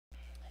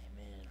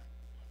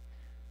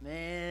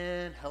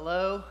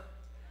Hello.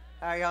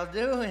 How are y'all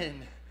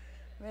doing?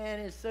 Man,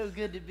 it's so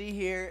good to be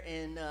here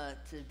and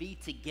to be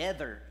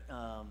together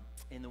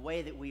in the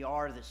way that we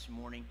are this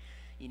morning.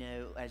 You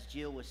know, as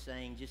Jill was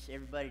saying, just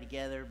everybody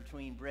together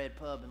between Bread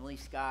Pub and Lee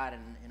Scott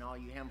and all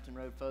you Hamilton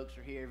Road folks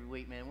are here every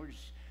week, man. We're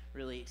just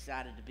really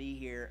excited to be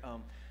here.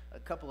 A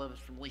couple of us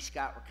from Lee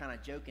Scott were kind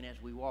of joking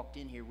as we walked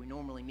in here. We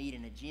normally meet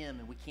in a gym,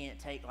 and we can't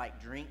take, like,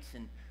 drinks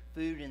and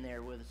food in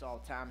there with us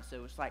all the time.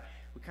 So it's like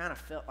we kind of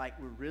felt like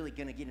we're really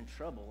going to get in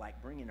trouble, like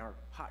bringing our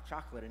hot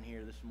chocolate in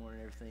here this morning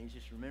and everything.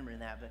 Just remembering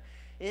that. But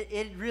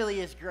it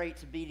really is great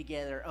to be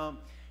together.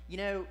 You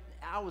know,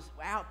 I was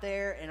out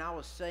there, and I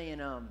was saying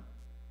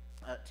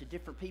to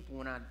different people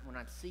when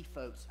I'd see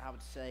folks, I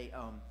would say,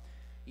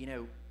 you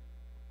know,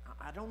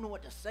 I don't know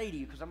what to say to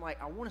you, because I'm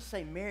like, I want to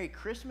say Merry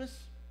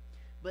Christmas,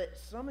 but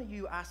some of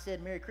you I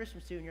said Merry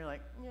Christmas to, and you're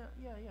like, yeah,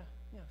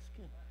 it's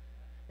good.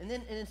 And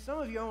then some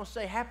of you I want to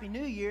say Happy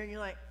New Year, and you're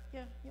like,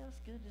 yeah, it's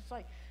good. It's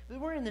like, but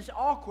we're in this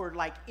awkward,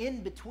 like,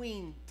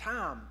 in-between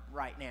time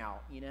right now,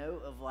 you know,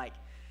 of like,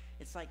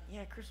 it's like,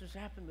 yeah, Christmas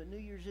happened, but New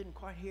Year's isn't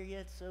quite here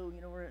yet, so, you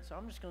know, so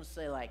I'm just going to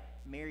say, like,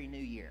 Merry New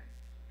Year,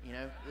 you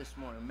know, this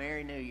morning,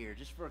 Merry New Year,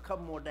 just for a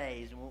couple more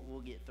days, and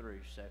we'll get through.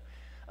 So,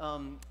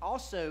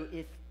 also,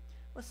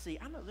 let's see,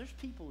 I know there's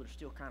people that are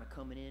still kind of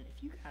coming in.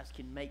 If you guys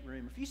can make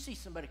room, if you see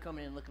somebody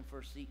coming in looking for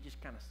a seat, just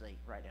kind of say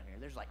right down here.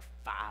 There's like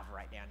 5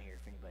 right down here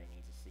if anybody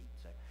needs a seat.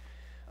 So,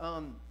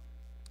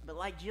 but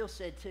like Jill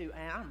said too,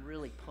 and I'm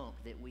really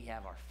pumped that we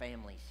have our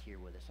families here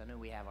with us. I know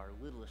we have our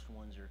littlest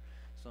ones, or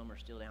some are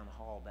still down the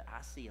hall, but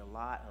I see a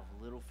lot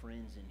of little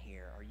friends in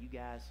here. Are you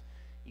guys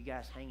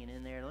hanging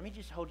in there? Let me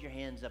just hold your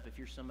hands up if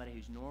you're somebody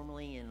who's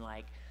normally in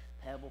like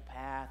Pebble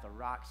Path or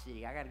Rock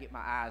City. I got to get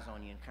my eyes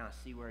on you and kind of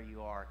see where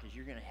you are, because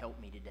you're going to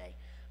help me today.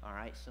 All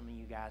right, some of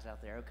you guys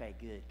out there. Okay,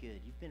 good.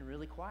 You've been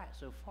really quiet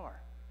so far.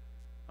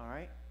 All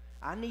right,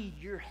 I need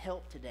your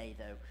help today,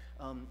 though.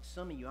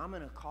 Some of you, I'm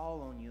going to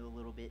call on you a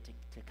little bit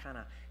to kind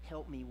of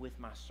help me with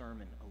my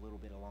sermon a little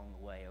bit along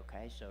the way,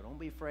 okay? So don't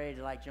be afraid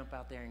to like jump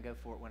out there and go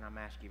for it when I'm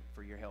asking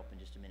for your help in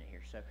just a minute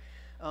here.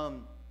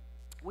 So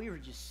we were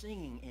just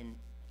singing, and,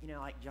 you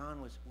know, like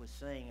John was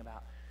saying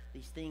about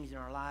these things in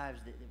our lives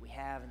that we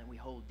have and that we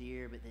hold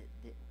dear, but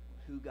that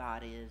who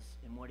God is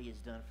and what he has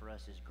done for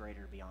us is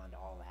greater beyond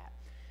all that.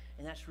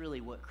 And that's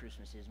really what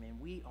Christmas is, man.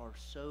 We are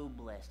so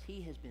blessed.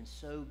 He has been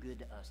so good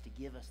to us to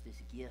give us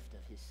this gift of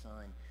his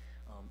son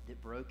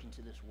that broke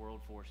into this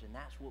world for us. And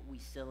that's what we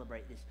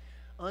celebrate, this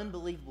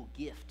unbelievable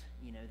gift,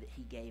 you know, that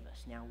he gave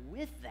us. Now,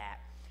 with that,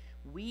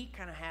 we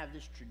kind of have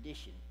this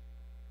tradition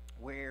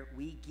where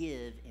we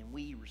give and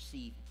we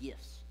receive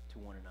gifts to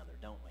one another,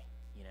 don't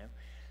we? You know?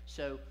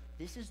 So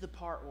this is the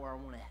part where I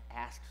want to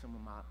ask some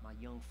of my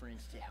young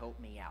friends to help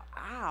me out.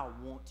 I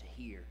want to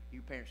hear,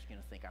 your parents are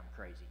going to think I'm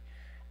crazy,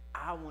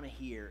 I want to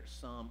hear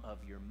some of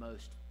your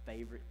most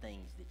favorite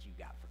things that you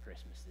got for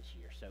Christmas this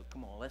year. So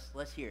come on,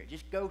 let's hear it.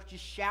 Just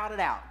shout it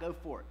out. Go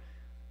for it.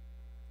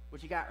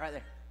 What you got right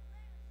there?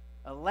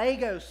 A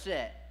Lego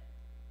set.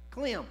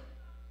 Clem.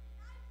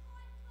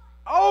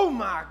 Oh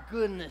my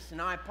goodness, an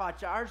iPod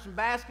charger, some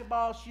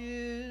basketball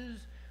shoes.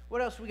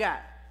 What else we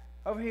got?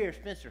 Over here,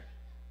 Spencer.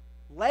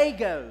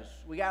 Legos.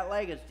 We got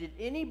Legos. Did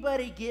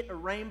anybody get a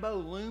rainbow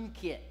loom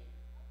kit?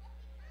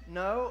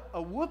 No?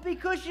 A whoopee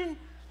cushion?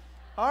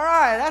 All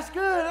right, that's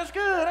good.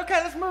 Okay,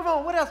 let's move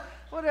on. What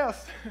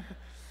else?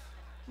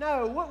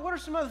 No, what are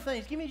some other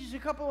things? Give me just a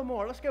couple of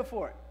more. Let's go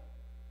for it.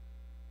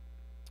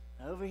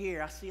 Over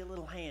here, I see a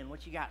little hand.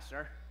 What you got,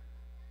 sir?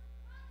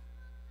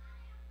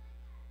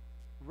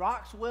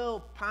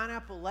 Roxwell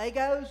pineapple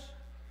Legos?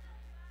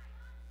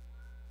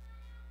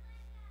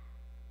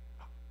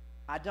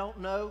 I don't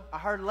know. I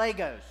heard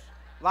Legos.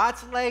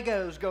 Lots of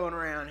Legos going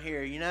around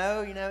here, you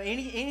know.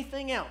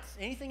 Anything else?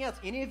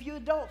 Any of you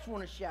adults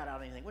want to shout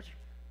out anything?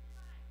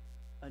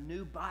 A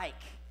new bike.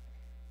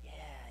 Yeah.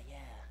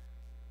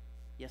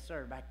 Yes,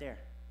 sir, back there.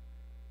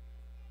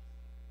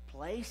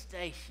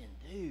 PlayStation.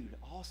 Dude,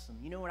 awesome.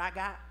 You know what I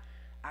got?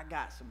 I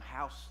got some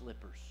house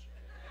slippers.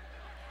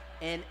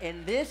 And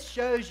this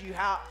shows you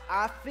how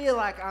I feel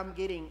like I'm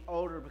getting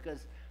older,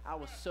 because I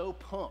was so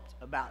pumped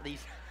about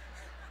these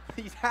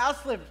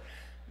house slippers.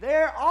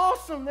 They're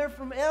awesome. They're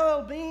from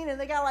LL Bean, and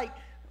they got like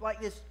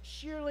this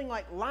shearling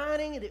like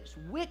lining, and it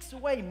wicks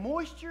away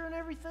moisture and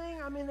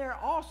everything. I mean, they're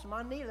awesome.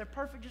 They're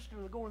perfect just for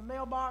going in the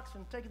mailbox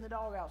and taking the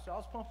dog out. So I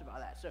was pumped about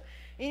that. So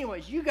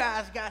anyways, you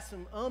guys got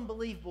some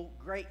unbelievable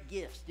great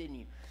gifts, didn't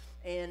you?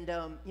 And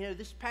you know,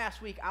 this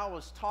past week I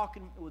was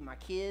talking with my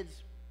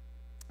kids,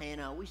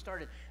 and we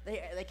started.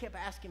 They kept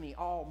asking me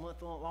all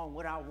month long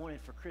what I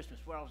wanted for Christmas,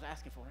 what I was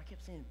asking for, and I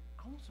kept saying,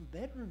 I want some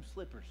bedroom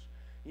slippers.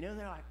 You know, and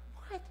they're like,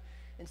 what?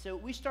 And so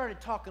we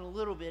started talking a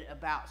little bit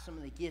about some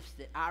of the gifts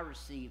that I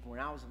received when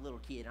I was a little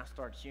kid, and I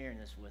started sharing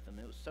this with them.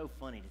 It was so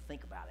funny to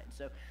think about it. And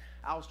so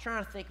I was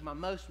trying to think of my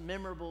most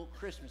memorable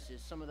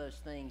Christmases, some of those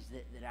things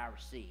that I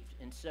received.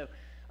 And so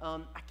I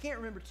can't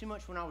remember too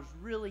much when I was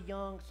really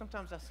young.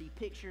 Sometimes I see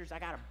pictures. I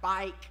got a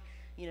bike,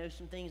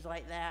 some things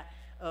like that.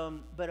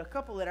 But a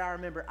couple that I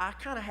remember, I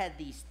kind of had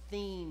these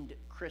themed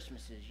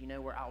Christmases,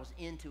 where I was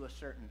into a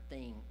certain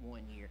thing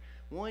one year.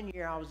 One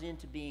year I was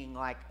into being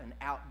like an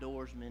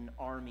outdoorsman,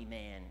 army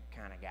man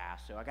kind of guy.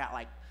 So I got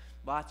like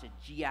lots of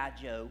G.I.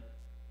 Joe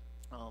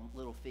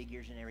little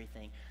figures and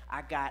everything.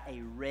 I got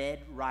a Red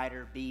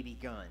Ryder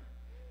BB gun.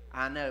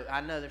 I know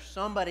there's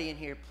somebody in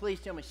here. Please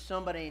tell me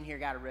somebody in here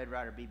got a Red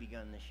Ryder BB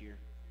gun this year.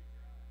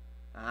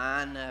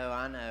 I know.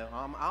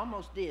 I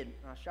almost did.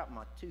 I shot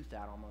my tooth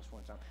out almost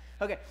one time.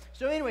 Okay,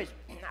 so anyways,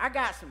 I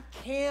got some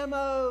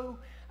camo.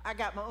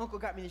 My uncle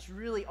got me this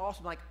really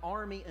awesome, like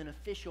an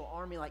official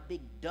army, like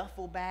big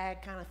duffel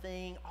bag kind of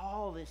thing.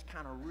 All this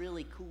kind of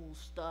really cool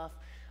stuff.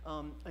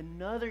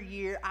 Another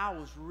year, I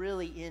was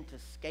really into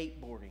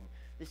skateboarding.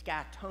 This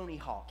guy, Tony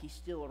Hawk, he's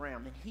still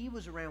around. And he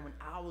was around when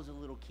I was a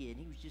little kid.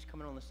 He was just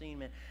coming on the scene,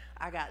 man.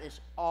 I got this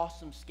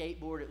awesome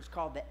skateboard. It was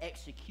called the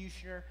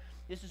Executioner.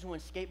 This is when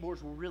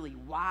skateboards were really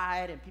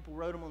wide and people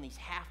rode them on these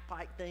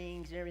half-pipe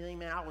things and everything,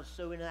 man. I was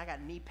so into that. I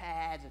got knee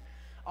pads and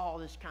all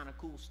this kind of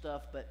cool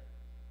stuff. But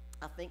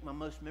I think my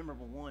most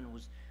memorable one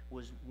was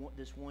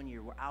this one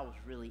year where I was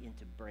really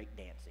into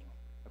breakdancing,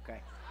 okay?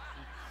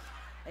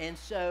 And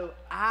so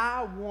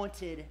I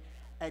wanted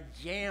a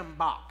jam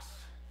box,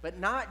 but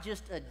not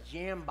just a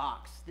jam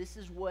box. This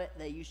is what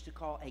they used to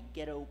call a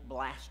ghetto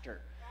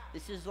blaster.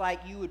 This is like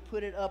you would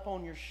put it up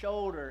on your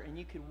shoulder and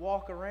you could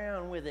walk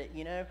around with it,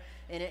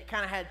 and it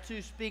kind of had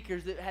two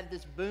speakers that had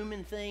this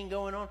booming thing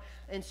going on.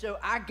 And so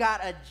I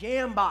got a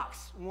jam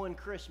box one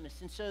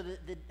Christmas. And so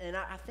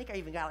I think I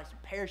even got like some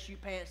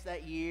parachute pants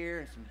that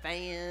year and some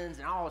Vans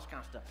and all this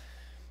kind of stuff.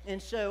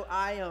 And so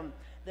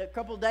a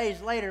couple of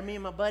days later, me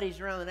and my buddies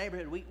around the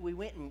neighborhood, we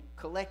went and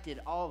collected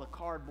all the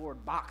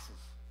cardboard boxes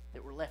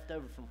that were left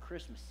over from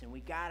Christmas, and we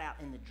got out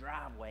in the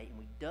driveway and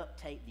we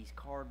duct taped these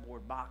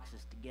cardboard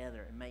boxes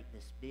together and make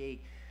this big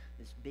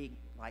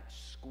like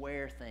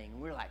square thing.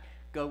 And we're like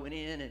going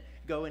in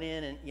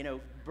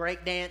and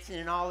break dancing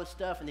and all this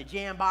stuff, and the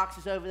jam box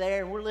is over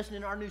there, and we're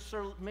listening to our new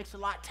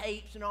Mix-a-Lot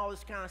tapes and all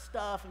this kind of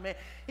stuff. And man,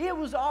 it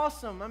was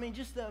awesome. I mean,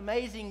 just the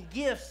amazing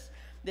gifts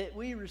that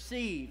we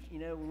received,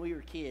 when we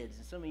were kids.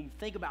 And some of you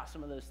think about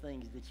some of those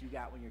things that you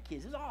got when you were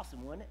kids. It was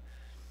awesome, wasn't it?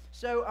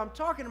 So I'm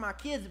talking to my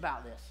kids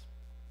about this.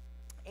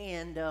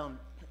 And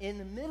in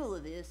the middle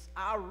of this,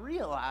 I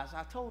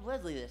told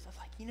Leslie this. I was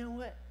like, you know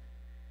what?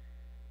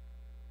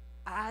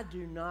 I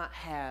do not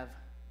have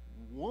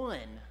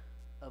one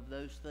of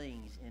those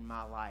things in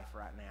my life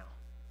right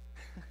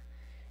now.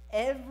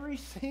 Every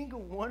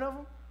single one of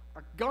them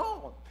are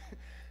gone.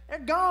 They're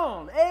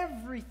gone.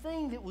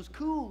 Everything that was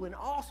cool and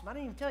awesome. I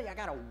didn't even tell you I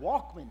got a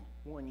Walkman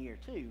one year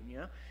too,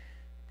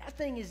 That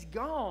thing is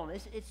gone.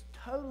 It's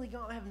totally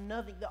gone. I have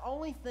nothing. The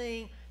only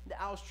thing that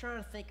I was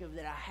trying to think of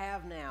that I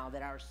have now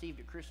that I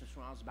received at Christmas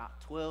when I was about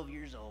 12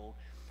 years old,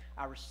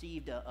 I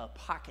received a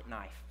pocket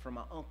knife from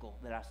my uncle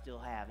that I still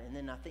have. And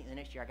then I think the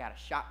next year I got a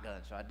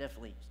shotgun, so I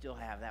definitely still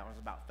have that one. I was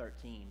about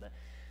 13.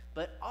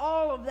 But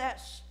all of that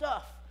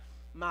stuff,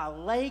 my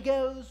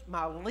Legos,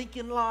 my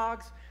Lincoln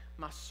Logs,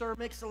 my Sir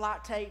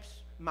Mix-a-Lot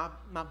tapes, my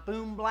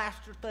Boom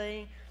Blaster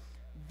thing,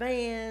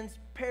 Vans,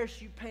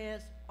 parachute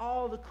pants,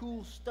 all the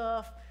cool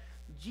stuff,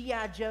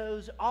 G.I.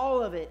 Joes,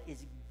 all of it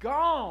is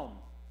gone.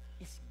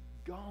 It's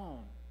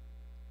gone.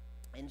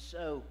 And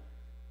so,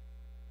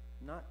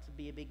 not to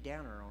be a big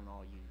downer on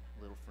all you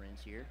little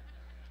friends here,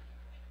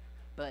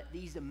 but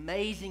these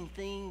amazing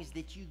things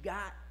that you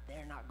got,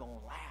 they're not going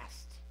to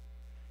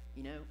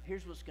last.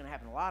 Here's what's going to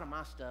happen. A lot of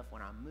my stuff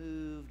when I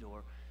moved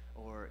or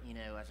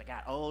as I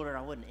got older,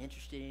 I wasn't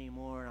interested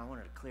anymore, and I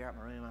wanted to clear out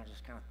my room. I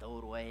just kind of throw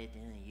it away at the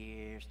end of the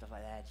year, stuff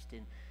like that. Just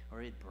didn't,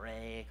 or it'd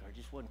break, or it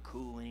just wasn't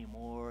cool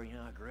anymore.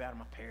 I grew out of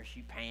my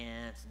parachute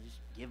pants and just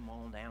give them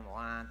on down the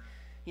line.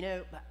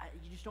 But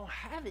you just don't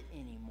have it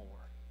anymore,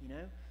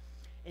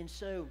 And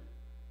so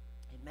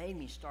it made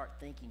me start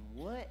thinking,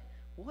 what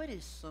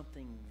is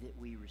something that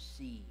we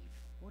receive?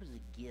 What is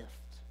a gift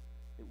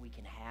that we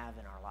can have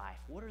in our life?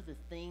 What are the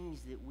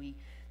things that we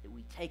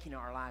take in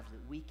our lives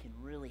that we can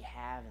really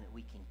have and that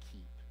we can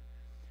keep?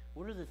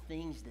 What are the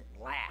things that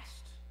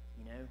last?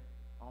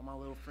 All my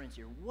little friends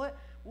here.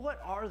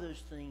 What are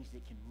those things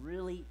that can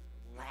really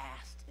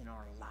last in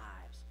our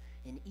lives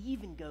and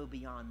even go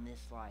beyond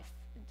this life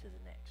into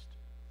the next?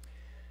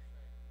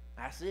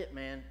 That's it,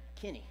 man.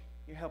 Kenny,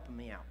 you're helping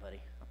me out, buddy.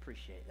 I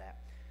appreciate that.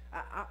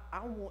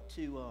 I want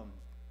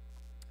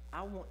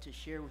to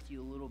share with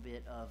you a little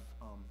bit of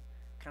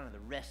kind of the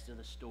rest of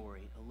the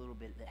story, a little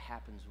bit that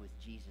happens with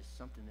Jesus,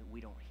 something that we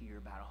don't hear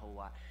about a whole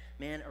lot.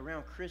 Man,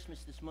 around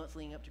Christmas, this month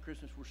leading up to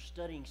Christmas, we're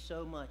studying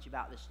so much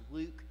about this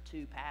Luke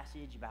 2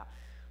 passage, about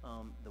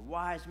the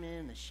wise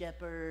men, the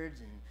shepherds,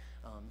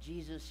 and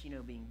Jesus,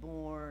 being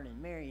born, and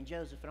Mary and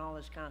Joseph, and all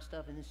this kind of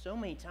stuff. And then so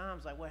many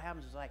times, like, what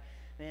happens is like,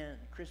 man,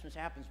 Christmas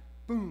happens,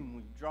 boom,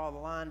 we draw the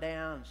line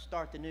down and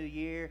start the new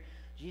year.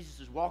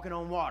 Jesus is walking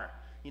on water.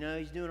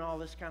 He's doing all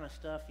this kind of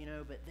stuff,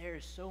 but there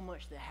is so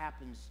much that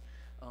happens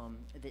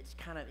that's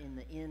kind of in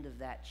the end of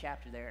that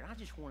chapter there. And I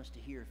just want us to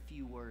hear a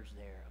few words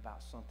there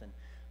about something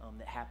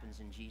that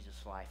happens in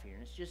Jesus' life here.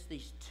 And it's just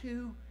these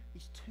two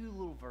these two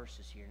little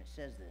verses here, and it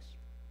says this.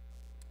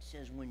 It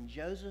says, when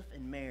Joseph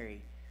and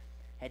Mary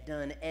had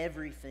done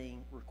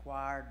everything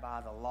required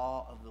by the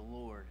law of the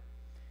Lord,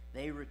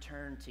 they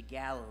returned to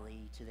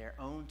Galilee, to their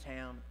own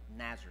town,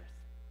 Nazareth.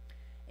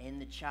 And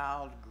the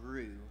child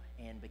grew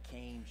and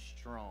became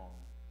strong,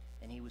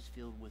 and he was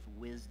filled with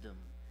wisdom,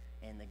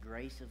 and the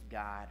grace of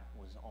God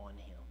was on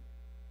him.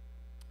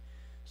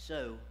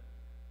 So,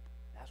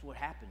 that's what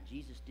happened.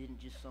 Jesus didn't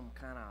just some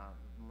kind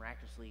of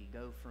miraculously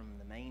go from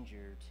the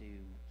manger to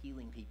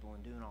healing people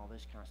and doing all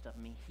this kind of stuff.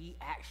 I mean, he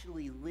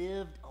actually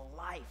lived a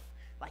life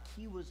like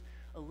he was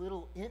a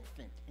little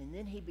infant, and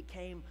then he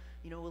became,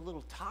 a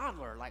little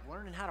toddler, like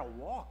learning how to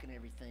walk and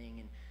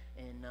everything,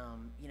 and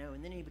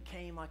then he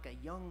became like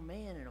a young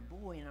man and a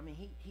boy, and I mean,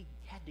 he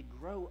had to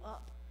grow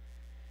up.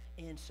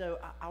 And so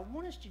I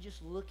want us to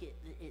just look at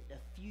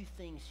a few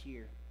things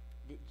here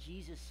that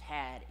Jesus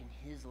had in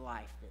his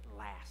life that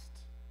last.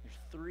 There's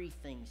 3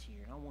 things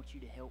here, and I want you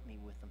to help me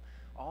with them.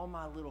 All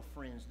my little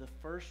friends, the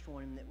first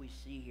one that we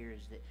see here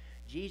is that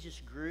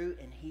Jesus grew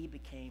and he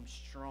became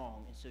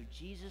strong. And so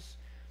Jesus,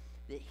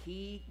 that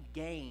he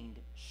gained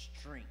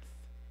strength.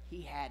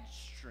 He had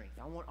strength.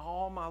 I want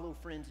all my little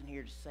friends in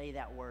here to say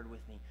that word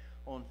with me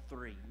on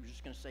 3. We're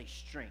just going to say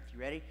strength. You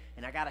ready?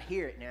 And I got to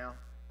hear it now,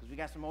 because we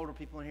got some older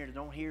people in here that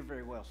don't hear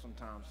very well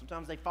sometimes.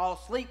 Sometimes they fall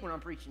asleep when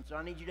I'm preaching, so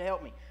I need you to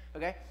help me.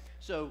 Okay?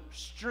 So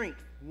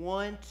strength.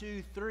 1,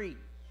 2, 3.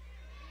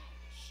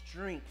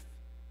 Strength.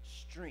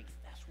 Strength.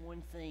 That's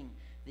one thing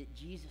that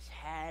Jesus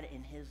had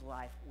in his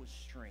life was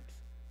strength.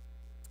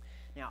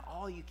 Now,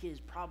 all you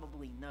kids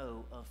probably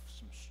know of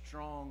some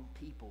strong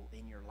people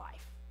in your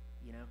life.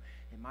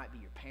 It might be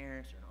your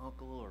parents or an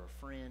uncle or a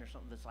friend or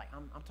something that's like,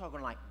 I'm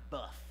talking like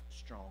buff,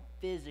 strong,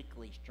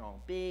 physically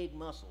strong, big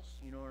muscles,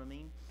 you know what I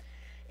mean?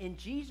 And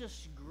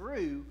Jesus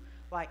grew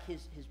like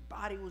his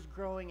body was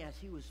growing as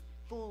he was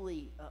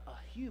fully a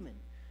human,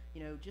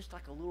 just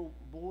like a little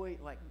boy,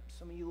 like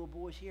some of you little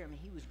boys here. I mean,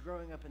 he was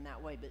growing up in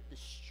that way, but the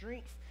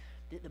strength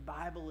that the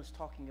Bible is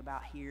talking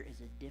about here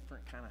is a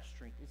different kind of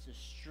strength. It's a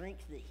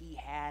strength that he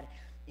had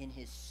in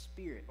his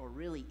spirit, or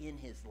really in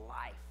his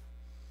life.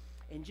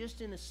 And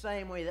just in the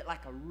same way that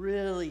like a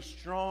really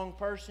strong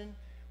person,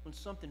 when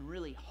something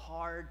really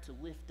hard to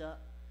lift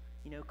up,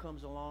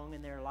 comes along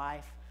in their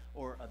life,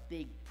 or a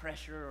big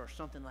pressure or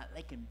something like,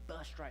 they can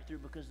bust right through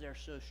because they're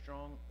so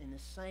strong. In the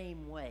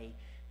same way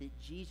that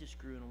Jesus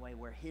grew in a way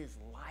where his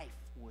life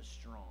was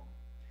strong.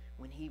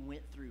 When he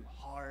went through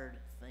hard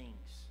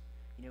things,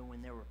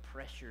 when there were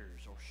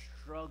pressures or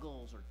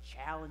struggles or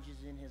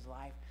challenges in his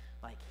life,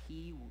 like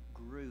he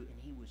grew and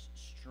he was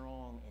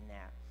strong in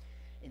that.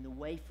 And the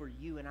way for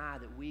you and I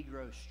that we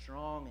grow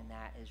strong in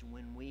that is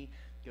when we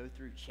go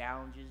through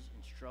challenges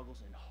and struggles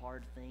and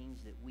hard things,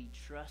 that we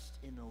trust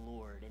in the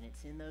Lord. And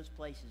it's in those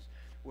places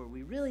where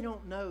we really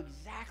don't know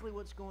exactly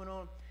what's going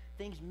on.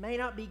 Things may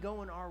not be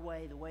going our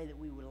way, the way that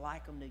we would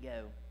like them to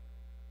go.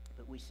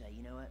 But we say,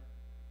 you know what?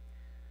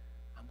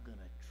 I'm going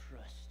to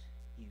trust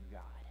you,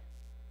 God.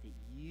 That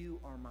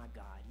you are my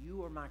God.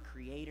 You are my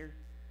creator.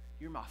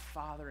 You're my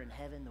Father in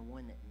heaven, the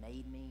one that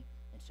made me.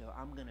 And so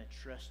I'm going to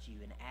trust you.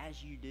 And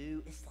as you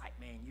do, it's like,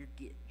 man, you're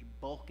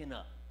bulking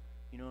up.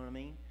 You know what I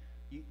mean?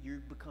 You're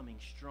becoming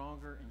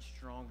stronger and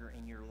stronger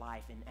in your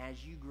life. And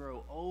as you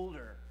grow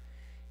older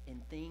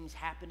and things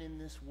happen in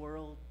this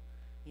world,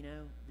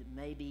 that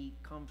maybe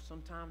come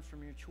sometimes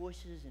from your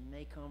choices and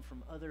may come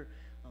from other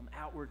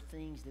outward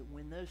things, that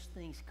when those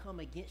things come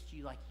against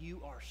you, like, you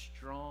are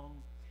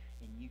strong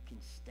and you can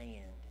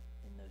stand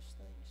in those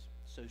things.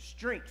 So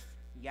strength.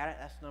 You got it?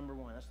 That's number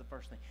 1. That's the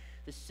first thing.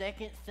 The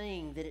second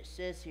thing that it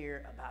says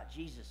here about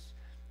Jesus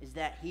is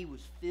that he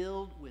was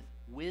filled with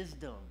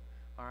wisdom.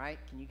 All right?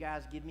 Can you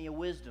guys give me a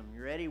wisdom?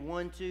 You ready?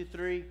 1, 2,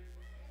 3.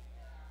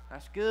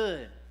 That's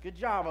good. Good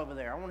job over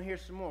there. I want to hear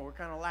some more. We're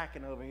kind of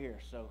lacking over here,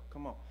 so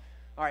come on.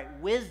 All right,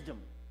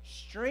 wisdom.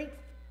 Strength,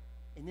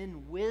 and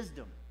then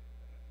wisdom.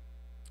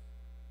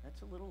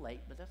 That's a little late,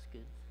 but that's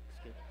good.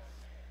 That's good.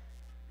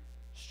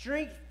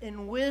 Strength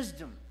and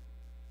wisdom.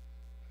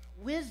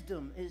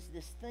 Wisdom is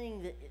this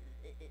thing that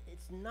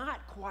it's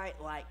not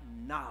quite like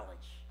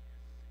knowledge.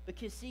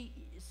 Because, see,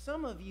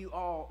 some of you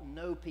all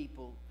know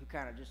people who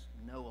kind of just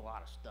know a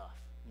lot of stuff.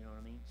 You know what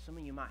I mean? Some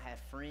of you might have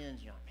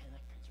friends, you're like, man,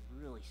 that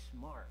guy's really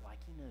smart. Like,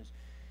 he knows,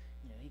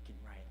 he can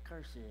write in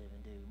cursive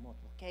and do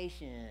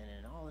multiplication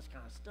and all this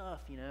kind of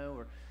stuff,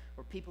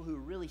 or people who are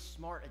really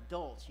smart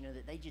adults,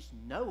 that they just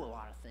know a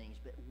lot of things.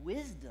 But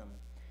wisdom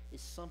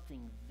is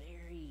something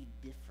very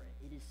different.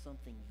 It is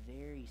something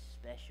very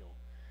special.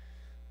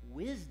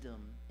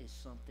 Wisdom is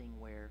something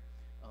where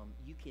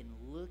you can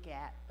look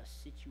at a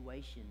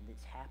situation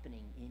that's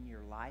happening in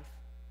your life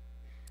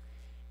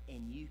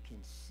and you can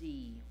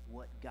see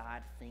what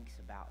God thinks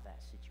about that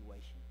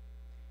situation.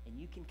 And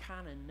you can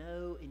kind of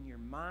know in your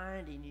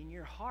mind and in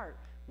your heart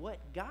what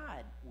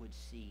God would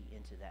see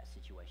into that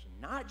situation.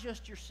 Not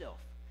just yourself.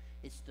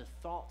 It's the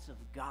thoughts of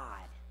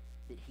God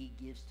that he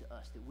gives to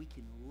us, that we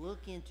can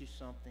look into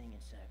something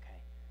and say, okay,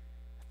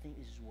 I think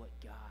this is what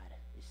God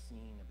is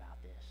seeing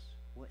about this,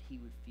 what he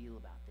would feel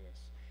about this.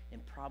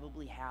 and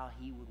probably how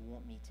he would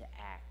want me to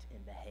act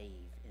and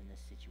behave in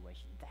this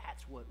situation.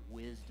 That's what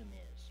wisdom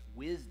is.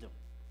 Wisdom.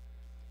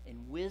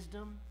 And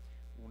wisdom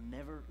will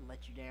never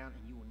let you down,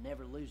 and you will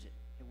never lose it.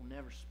 It will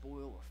never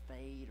spoil or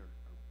fade, or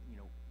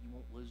you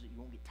won't lose it. You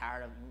won't get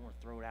tired of it. You won't want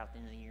to throw it out at the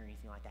end of the year or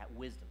anything like that.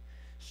 Wisdom.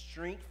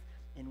 Strength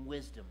and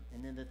wisdom.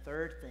 And then the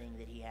third thing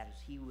that he had is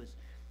he was,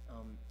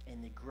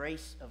 and the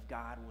grace of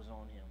God was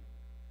on him.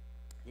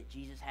 That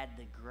Jesus had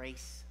the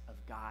grace of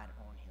God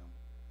on him.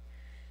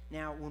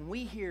 Now, when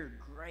we hear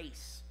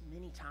grace,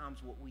 many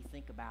times what we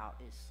think about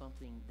is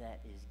something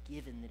that is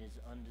given, that is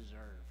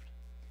undeserved.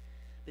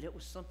 But it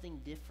was something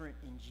different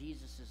in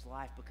Jesus'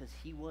 life because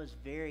he was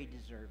very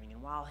deserving.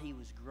 And while he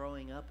was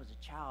growing up as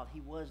a child,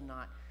 he was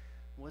not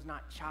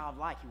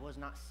childlike. He was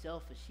not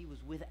selfish. He was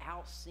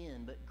without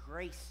sin. But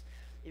grace,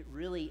 it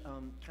really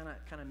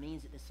kind of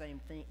means at the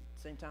same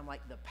time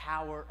like the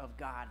power of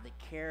God, the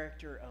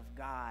character of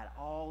God.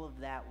 All of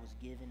that was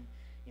given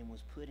and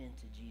was put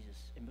into Jesus.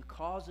 And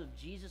because of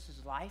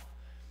Jesus' life,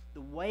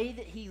 the way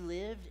that he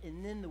lived,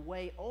 and then the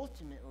way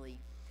ultimately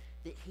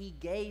that he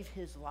gave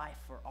his life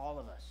for all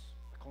of us,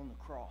 like on the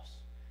cross,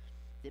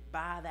 that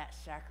by that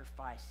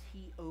sacrifice,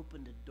 he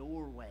opened a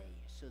doorway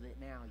so that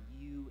now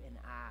you and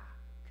I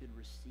could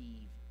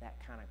receive that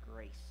kind of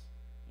grace.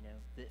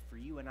 That for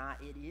you and I,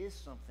 it is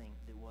something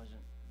that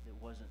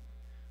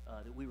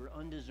we were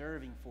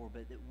undeserving for,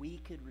 but that we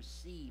could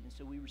receive. And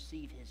so we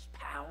receive his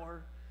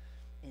power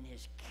and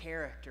his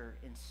character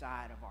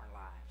inside of our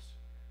lives.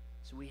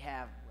 So we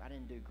have, I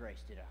didn't do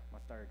grace, did I? My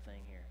third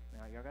thing here.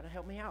 Now y'all got to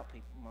help me out,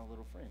 people, my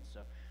little friends.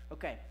 So,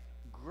 okay,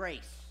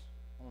 grace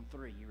on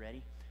 3. You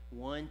ready?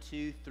 1,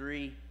 2,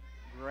 3,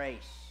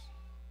 grace.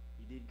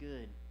 You did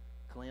good.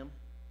 Clem,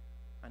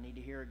 I need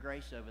to hear a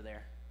grace over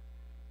there.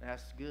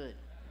 That's good.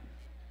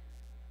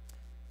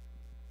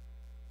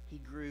 He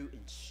grew in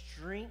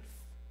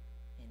strength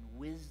and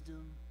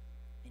wisdom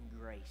and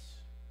grace.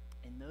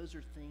 And those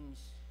are things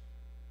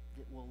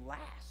that will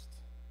last,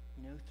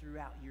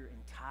 throughout your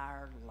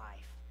entire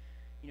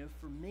life.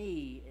 For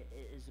me,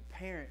 as a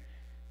parent,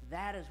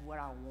 that is what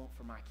I want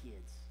for my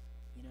kids.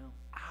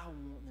 I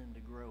want them to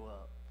grow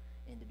up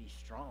and to be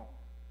strong,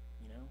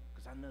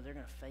 because I know they're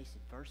going to face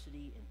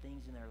adversity and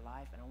things in their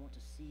life, and I want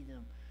to see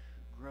them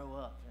grow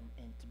up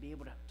and to be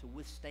able to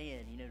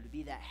withstand, to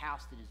be that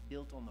house that is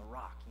built on the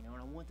rock, and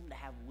I want them to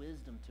have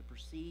wisdom to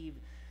perceive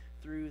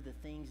through the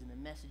things and the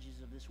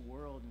messages of this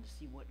world and to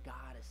see what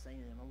God is saying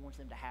to them. I want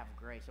them to have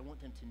grace. I want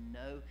them to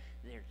know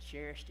they're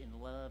cherished and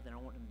loved, and I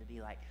want them to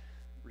be like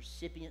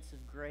recipients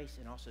of grace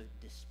and also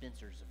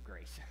dispensers of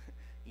grace,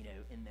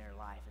 in their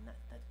life. And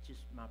that's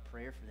just my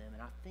prayer for them.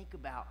 And I think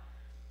about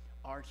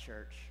our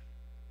church,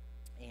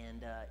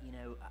 and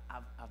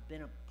I've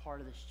been a part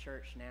of this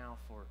church now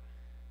for,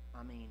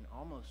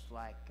 almost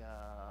like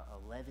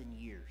 11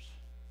 years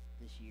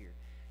this year.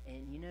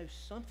 And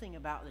something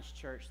about this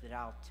church that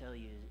I'll tell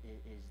you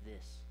is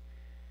this,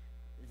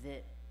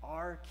 that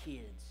our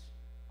kids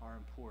are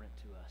important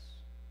to us.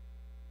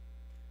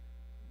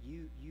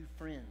 You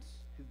friends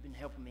who've been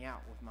helping me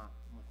out with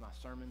my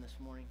sermon this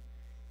morning,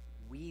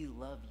 we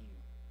love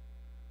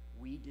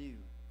you. We do.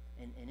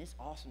 And it's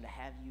awesome to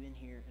have you in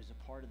here as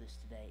a part of this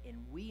today. And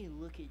we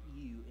look at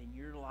you in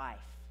your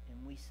life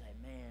and we say,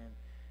 man,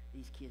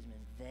 these kids, man,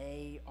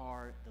 they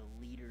are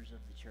the leaders of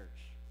the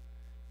church.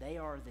 They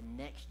are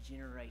the next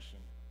generation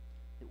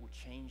that will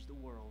change the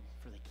world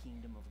for the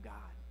kingdom of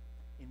God.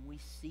 And we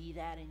see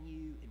that in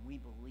you, and we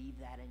believe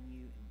that in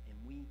you, and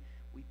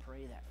we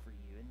pray that for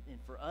you. And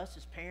for us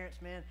as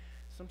parents, man,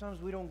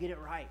 sometimes we don't get it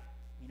right.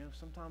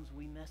 Sometimes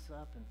we mess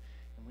up, and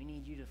we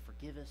need you to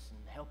forgive us and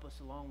help us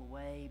along the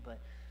way. But,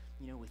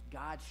 with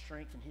God's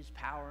strength and his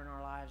power in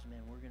our lives, man,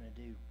 we're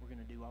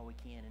going to do all we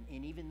can.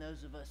 And even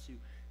those of us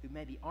who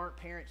maybe aren't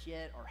parents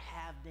yet or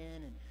have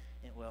been,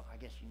 and well, I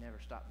guess you never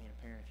stop being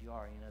a parent if you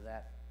are,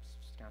 that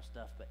kind of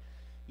stuff. But,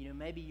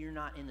 maybe you're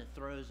not in the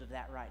throes of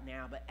that right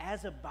now. But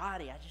as a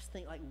body, I just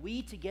think like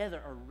we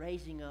together are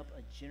raising up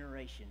a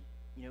generation,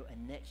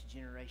 a next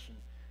generation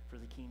for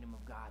the kingdom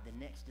of God, the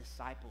next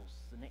disciples,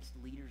 the next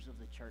leaders of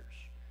the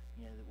church,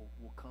 that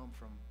will come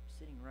from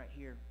sitting right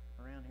here,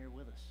 around here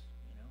with us,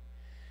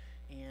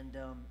 And,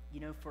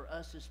 for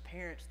us as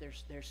parents,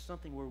 there's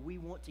something where we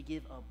want to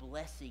give a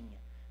blessing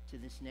to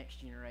this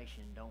next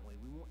generation, don't we?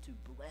 We want to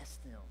bless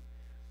them.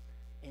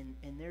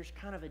 And there's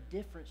kind of a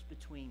difference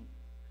between,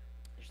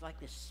 there's like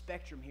this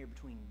spectrum here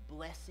between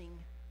blessing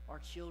our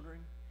children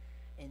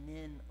and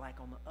then like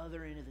on the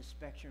other end of the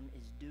spectrum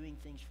is doing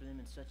things for them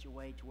in such a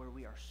way to where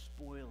we are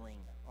spoiling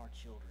our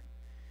children.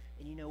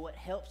 And what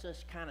helps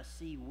us kind of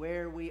see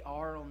where we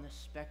are on this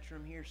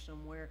spectrum here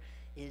somewhere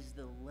is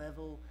the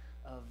level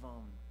of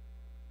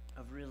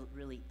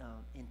really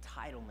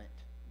entitlement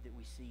that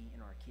we see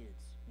in our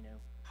kids.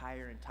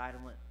 Higher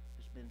entitlement,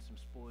 there's been some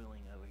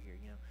spoiling over here.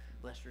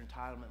 Lesser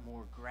entitlement,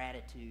 more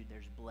gratitude,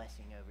 there's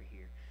blessing over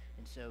here.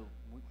 And so,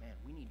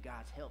 we need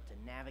God's help to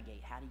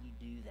navigate. How do you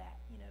do that,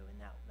 in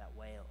that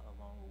way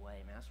along the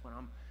way? Man, that's what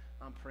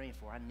I'm praying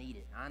for. I need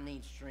it. I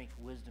need strength,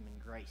 wisdom,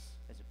 and grace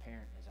as a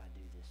parent as I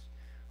do this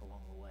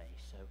along the way.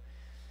 So,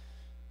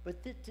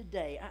 But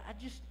today,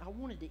 I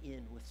wanted to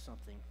end with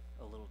something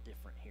a little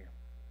different here.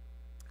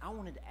 I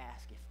wanted to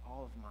ask if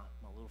all of my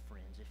little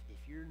friends,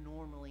 if you're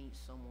normally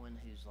someone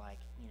who's like,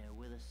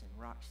 with us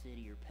in Rock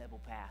City or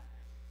Pebble Path,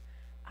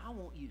 I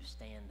want you to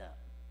stand up.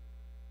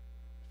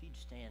 If you'd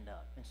stand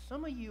up. And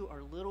some of you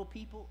are little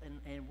people,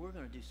 and we're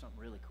going to do something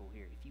really cool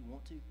here. If you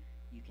want to,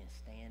 you can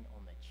stand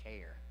on the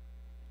chair.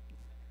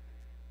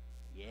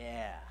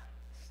 Yeah,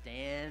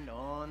 stand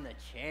on the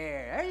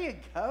chair. There you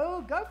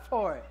go. Go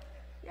for it.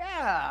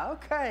 Yeah,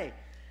 okay.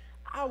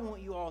 I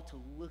want you all to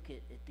look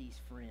at these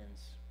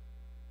friends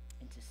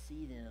and to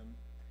see them,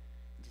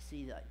 and to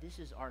see that this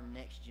is our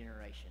next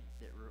generation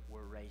that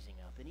we're raising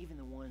up, and even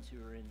the ones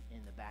who are in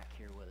the back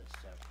here with us.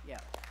 So, yeah.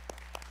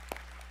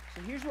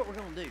 So here's what we're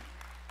going to do.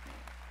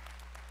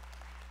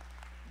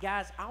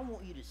 Guys, I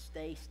want you to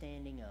stay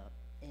standing up,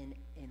 and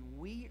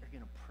we are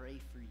going to pray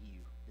for you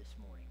this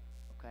morning,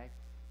 okay?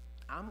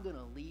 I'm going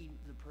to lead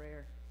the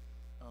prayer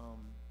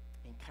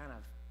and kind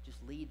of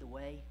just lead the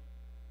way.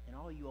 And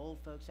all you old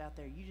folks out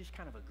there, you just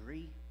kind of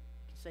agree.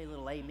 You can say a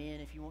little amen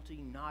if you want to.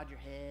 You can nod your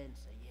head and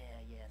say,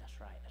 yeah, that's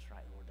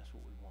right, Lord. That's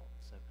what we want.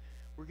 So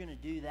we're going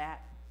to do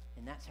that,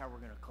 and that's how we're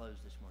going to close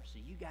this morning.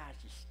 So you guys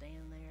just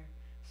stand there,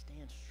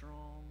 stand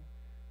strong,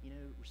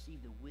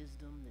 receive the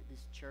wisdom that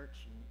this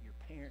church and your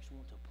parents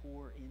want to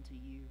pour into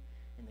you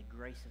and the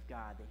grace of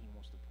God that he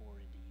wants to pour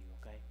into you,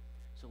 okay?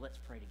 So let's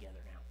pray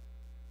together now.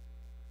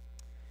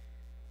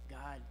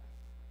 God,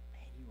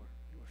 man, you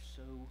are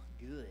so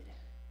good.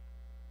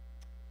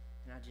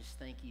 And I just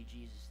thank you,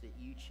 Jesus, that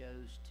you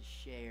chose to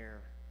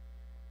share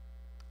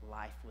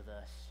life with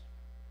us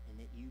and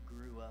that you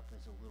grew up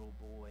as a little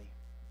boy.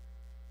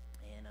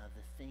 And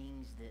the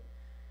things that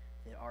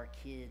our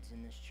kids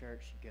in this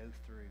church go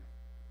through,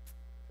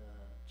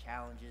 the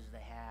challenges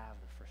they have,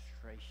 the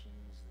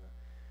frustrations,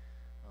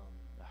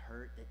 the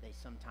hurt that they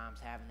sometimes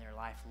have in their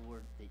life,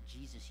 Lord, that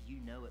Jesus, you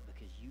know it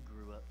because you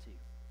grew up too.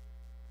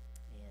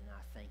 And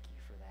I thank you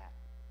for that.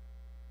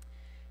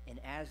 And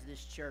as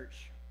this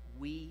church,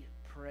 we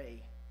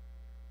pray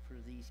for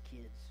these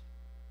kids,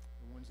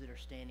 the ones that are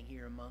standing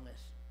here among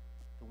us,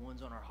 the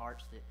ones on our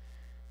hearts that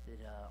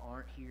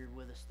aren't here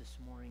with us this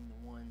morning,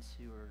 the ones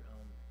who are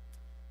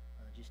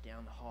just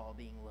down the hall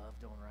being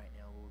loved on right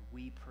now. Lord,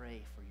 we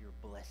pray for your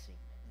blessing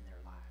in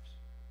their lives.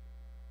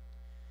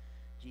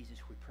 Jesus,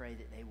 we pray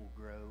that they will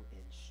grow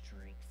in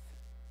strength,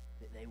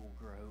 that they will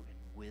grow in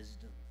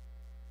wisdom,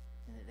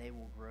 and that they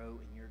will grow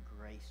in your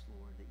grace,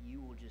 Lord, that you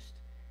will just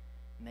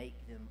make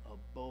them a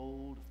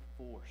bold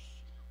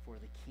force for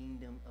the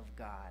kingdom of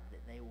God,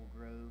 that they will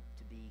grow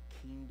to be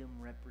kingdom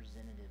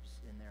representatives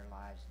in their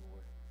lives,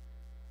 Lord.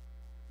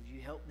 Would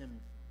you help them,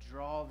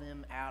 draw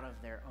them out of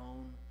their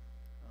own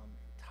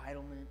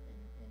entitlement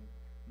and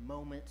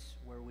moments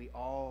where we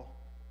all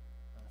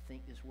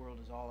think this world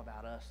is all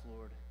about us,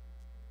 Lord.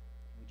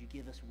 Would you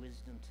give us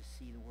wisdom to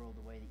see the world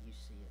the way that you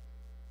see it,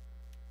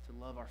 to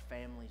love our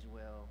families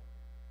well,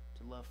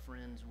 to love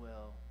friends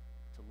well,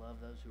 to love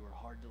those who are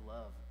hard to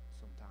love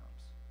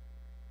sometimes.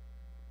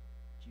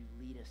 Would you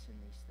lead us in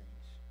these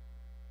things?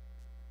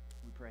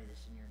 We pray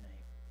this in your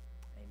name.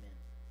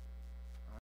 Amen.